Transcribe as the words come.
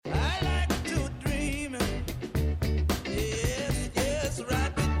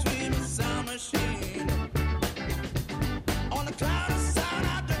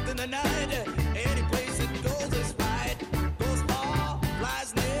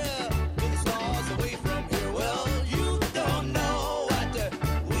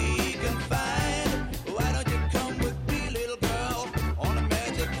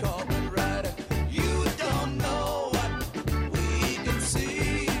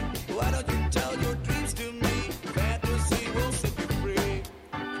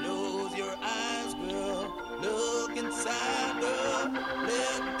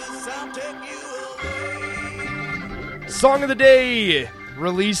Song of the day,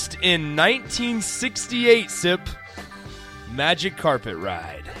 released in 1968, Sip. Magic Carpet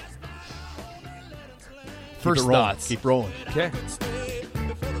Ride. First thoughts. Keep rolling. Okay.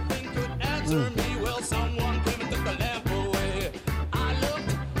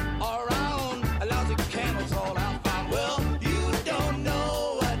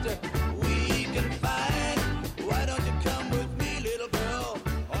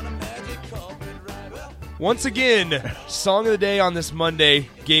 Once again, Song of the Day on this Monday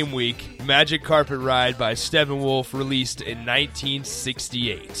game week, Magic Carpet Ride by Steppenwolf, released in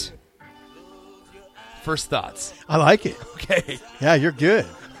 1968. First thoughts. I like it. Okay. Yeah, you're good.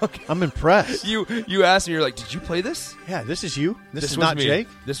 Okay. I'm impressed. You asked me, you're like, did you play this? Yeah, this is you? This is was not me. Jake?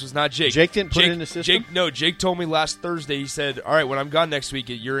 This was not Jake. Jake didn't put it in the system? Jake told me last Thursday, he said, all right, when I'm gone next week,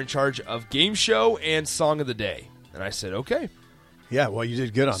 you're in charge of game show and Song of the Day. And I said, okay. Yeah, well, you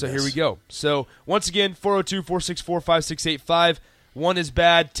did good on this. So here we go. So once again, 402-464-5685. 1 is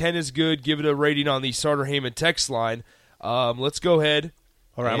bad, 10 is good. Give it a rating on the Sartorr Hamann text line. Let's go ahead.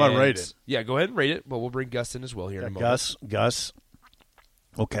 All right, I'm going to rate it. Yeah, go ahead and rate it, but we'll bring Gus in as well here in a moment. Gus.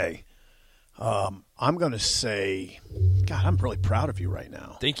 Okay. I'm going to say, God, I'm really proud of you right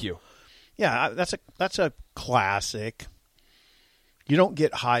now. Thank you. Yeah, that's a classic. You don't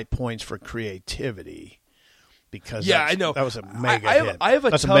get high points for creativity. Because I know that was a mega hit.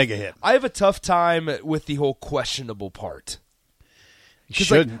 That's a mega hit. I have a tough time with the whole questionable part. You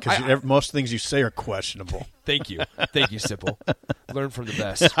shouldn't, because most things you say are questionable. Thank you, Sipple. Learn from the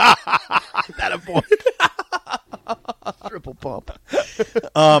best. That a point. Triple pump.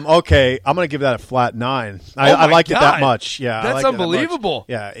 Okay, I'm going to give that a flat 9. I like it that much. Yeah, that's unbelievable.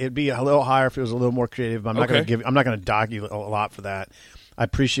 Yeah, it'd be a little higher if it was a little more creative. But I'm not going to dock you a lot for that. I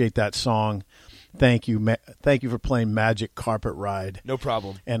appreciate that song. Thank you for playing Magic Carpet Ride. No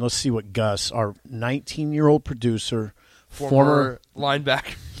problem. And let's see what Gus, our 19-year-old producer, former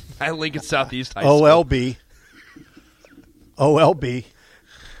linebacker at Lincoln Southeast High School. OLB.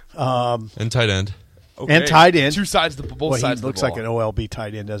 And tight end. Okay. And tight end. Both sides of the ball. He looks like an OLB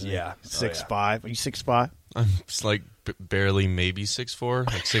tight end, doesn't he? Yeah. 6'5". Are you 6'5"? I'm just like barely maybe 6'4",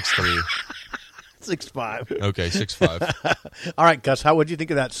 like 6'3". 6'5". Okay, 6'5". All right, Gus, what did you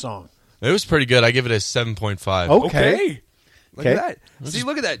think of that song? It was pretty good. I give it a 7.5. Okay. Look at that. See,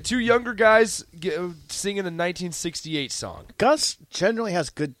 look at that. 2 younger guys singing a 1968 song. Gus generally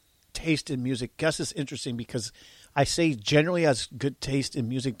has good taste in music. Gus is interesting because I say generally has good taste in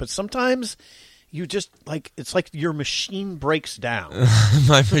music, but sometimes you just it's like your machine breaks down.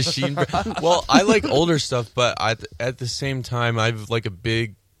 My machine. Well, I like older stuff, but at the same time, I have like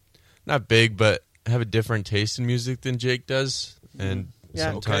not big, but have a different taste in music than Jake does, and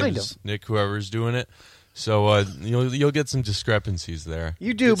sometimes kind of. Nick, whoever's doing it. So you'll get some discrepancies there.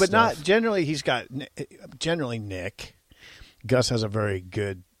 You do, but not generally. He's got generally Nick. Gus has a very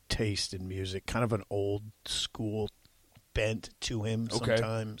good taste in music, kind of an old school bent to him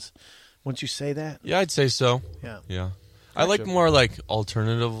sometimes. Wouldn't you say that? Yeah, I'd say so. Yeah. Gotcha. I like more like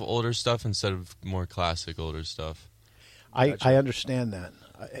alternative older stuff instead of more classic older stuff. I understand that.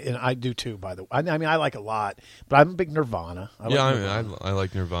 And I do too, by the way. I mean, I like a lot, but I'm a big Nirvana. I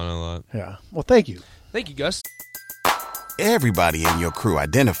like Nirvana a lot. Yeah. Well, thank you. Thank you, Gus. Everybody in your crew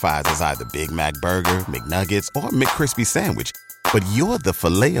identifies as either Big Mac Burger, McNuggets, or McCrispy Sandwich. But you're the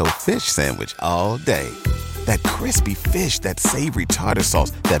Filet-O-Fish Sandwich all day. That crispy fish, that savory tartar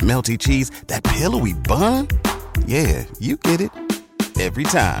sauce, that melty cheese, that pillowy bun. Yeah, you get it. Every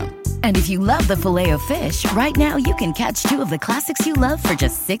time. And if you love the Filet-O-Fish, right now you can catch 2 of the classics you love for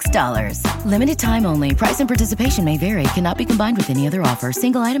just $6. Limited time only. Price and participation may vary. Cannot be combined with any other offer.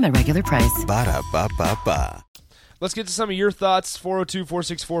 Single item at regular price. Ba-da-ba-ba-ba. Let's get to some of your thoughts.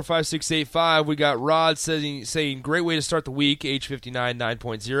 402-464-5685. We got Rod saying great way to start the week. Age 59,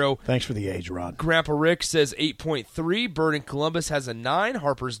 9.0. Thanks for the age, Rod. Grandpa Rick says 8.3. Bird in Columbus has a 9.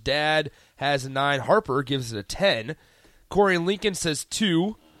 Harper's dad has a 9. Harper gives it a 10. Corey in Lincoln says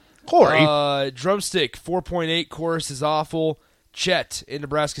 2. Corey. Drumstick, 4.8. Chorus is awful. Chet in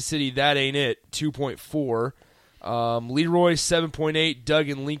Nebraska City, that ain't it, 2.4. Leroy, 7.8. Doug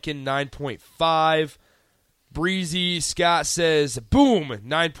in Lincoln, 9.5. Breezy Scott says, boom,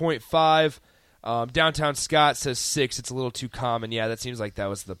 9.5. Downtown Scott says 6. It's a little too common. Yeah, that seems like that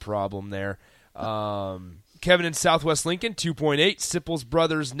was the problem there. Kevin in Southwest Lincoln, 2.8. Sipple's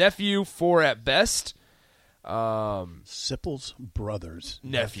brother's nephew, 4 at best. Sipple's brother's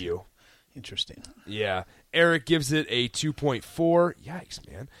nephew. Interesting. Yeah. Eric gives it a 2.4. Yikes,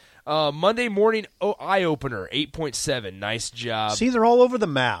 man. Monday morning eye-opener, 8.7. Nice job. See, they're all over the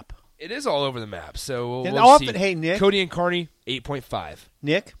map. It is all over the map. So and we'll often, see. hey, Nick. Cody and Carney, 8.5.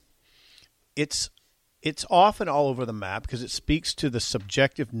 Nick, it's it's often all over the map because it speaks to the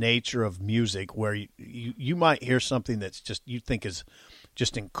subjective nature of music, where you might hear something that's just you think is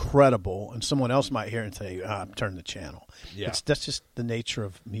just incredible, and someone else might hear it and say, turn the channel. Yeah. That's just the nature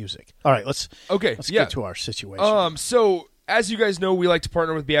of music. All right, let's get to our situation. So as you guys know, we like to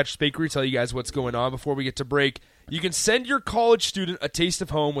partner with Beatrice Bakery, tell you guys what's going on before we get to break. You can send your college student a taste of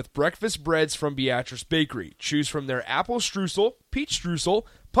home with breakfast breads from Beatrice Bakery. Choose from their apple streusel, peach streusel,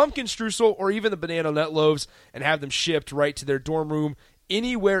 pumpkin streusel, or even the banana nut loaves, and have them shipped right to their dorm room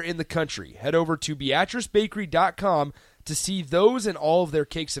anywhere in the country. Head over to BeatriceBakery.com to see those and all of their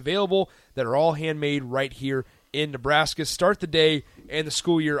cakes available that are all handmade right here in Nebraska. Start the day and the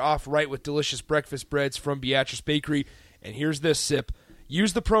school year off right with delicious breakfast breads from Beatrice Bakery. And here's this, Sip.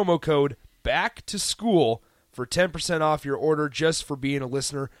 Use the promo code BACKTOSCHOOL for 10% off your order just for being a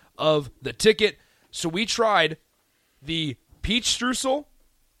listener of The Ticket. So we tried the peach streusel,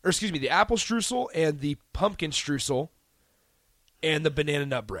 the apple streusel and the pumpkin streusel and the banana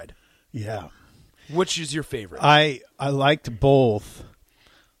nut bread. Yeah. Which is your favorite? I liked both.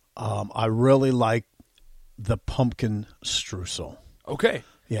 I really like the pumpkin streusel. Okay.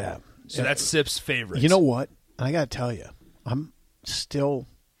 Yeah. So that's Sip's favorite. You know what? I got to tell you, I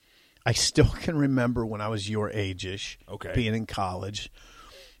still can remember when I was your age-ish, being in college,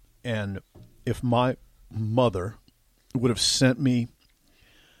 and if my mother would have sent me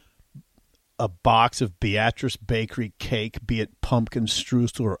a box of Beatrice Bakery cake, be it pumpkin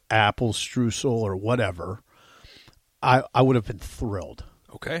streusel or apple streusel or whatever, I would have been thrilled.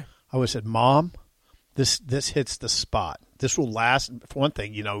 Okay. I would have said, Mom, this hits the spot. This will last. For one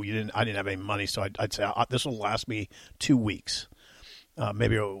thing, I didn't have any money, so I'd say this will last me 2 weeks.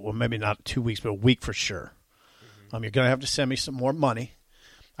 Maybe not 2 weeks, but a week for sure. You're going to have to send me some more money.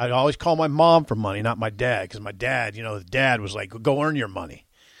 I'd always call my mom for money, not my dad, because my dad, the dad was like, go earn your money.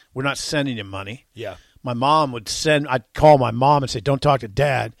 We're not sending you money. Yeah. My mom I'd call my mom and say, don't talk to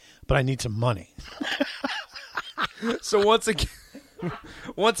Dad, but I need some money. So once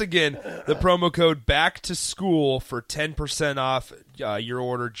again, the promo code BACKTOSCHOOL for 10% off your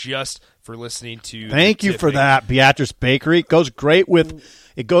order just for listening to. Thank you for that, Beatrice Bakery. It goes great with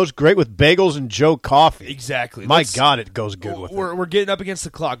bagels and Joe coffee. Exactly. My God, it goes good with it. We're getting up against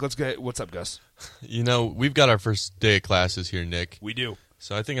the clock. Let's go. What's up, Gus? We've got our first day of classes here, Nick. We do.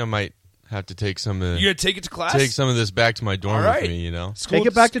 So I think I might have to take some of. You gonna take it to class? Take some of this back to my dorm with me. Take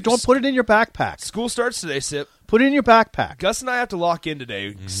it back to dorm. Put it in your backpack. School starts today, Sip. Put it in your backpack. Gus and I have to lock in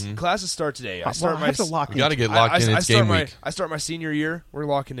today. Classes start today. I have to lock in. We got to get locked in. It's game week. I start my senior year. We're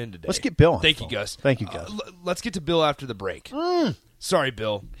locking in today. Let's get Bill on. Thank you, Gus. Let's get to Bill after the break. Sorry,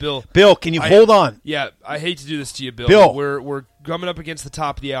 Bill. Bill, can you hold on? Yeah, I hate to do this to you, Bill. Bill. We're coming up against the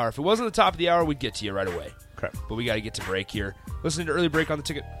top of the hour. If it wasn't the top of the hour, we'd get to you right away. Okay. But we got to get to break here. Listening to Early Break on The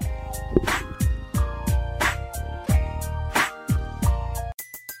Ticket.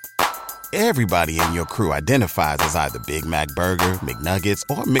 Everybody in your crew identifies as either Big Mac Burger, McNuggets,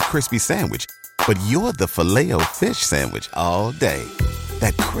 or McCrispy Sandwich. But you're the Filet-O-Fish Sandwich all day.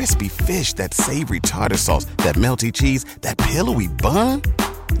 That crispy fish, that savory tartar sauce, that melty cheese, that pillowy bun.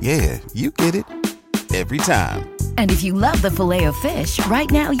 Yeah, you get it. Every time. And if you love the Filet-O-Fish, right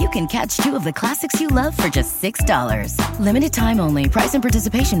now you can catch two of the classics you love for just $6. Limited time only. Price and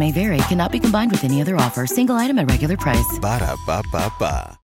participation may vary. Cannot be combined with any other offer. Single item at regular price. Ba-da-ba-ba-ba.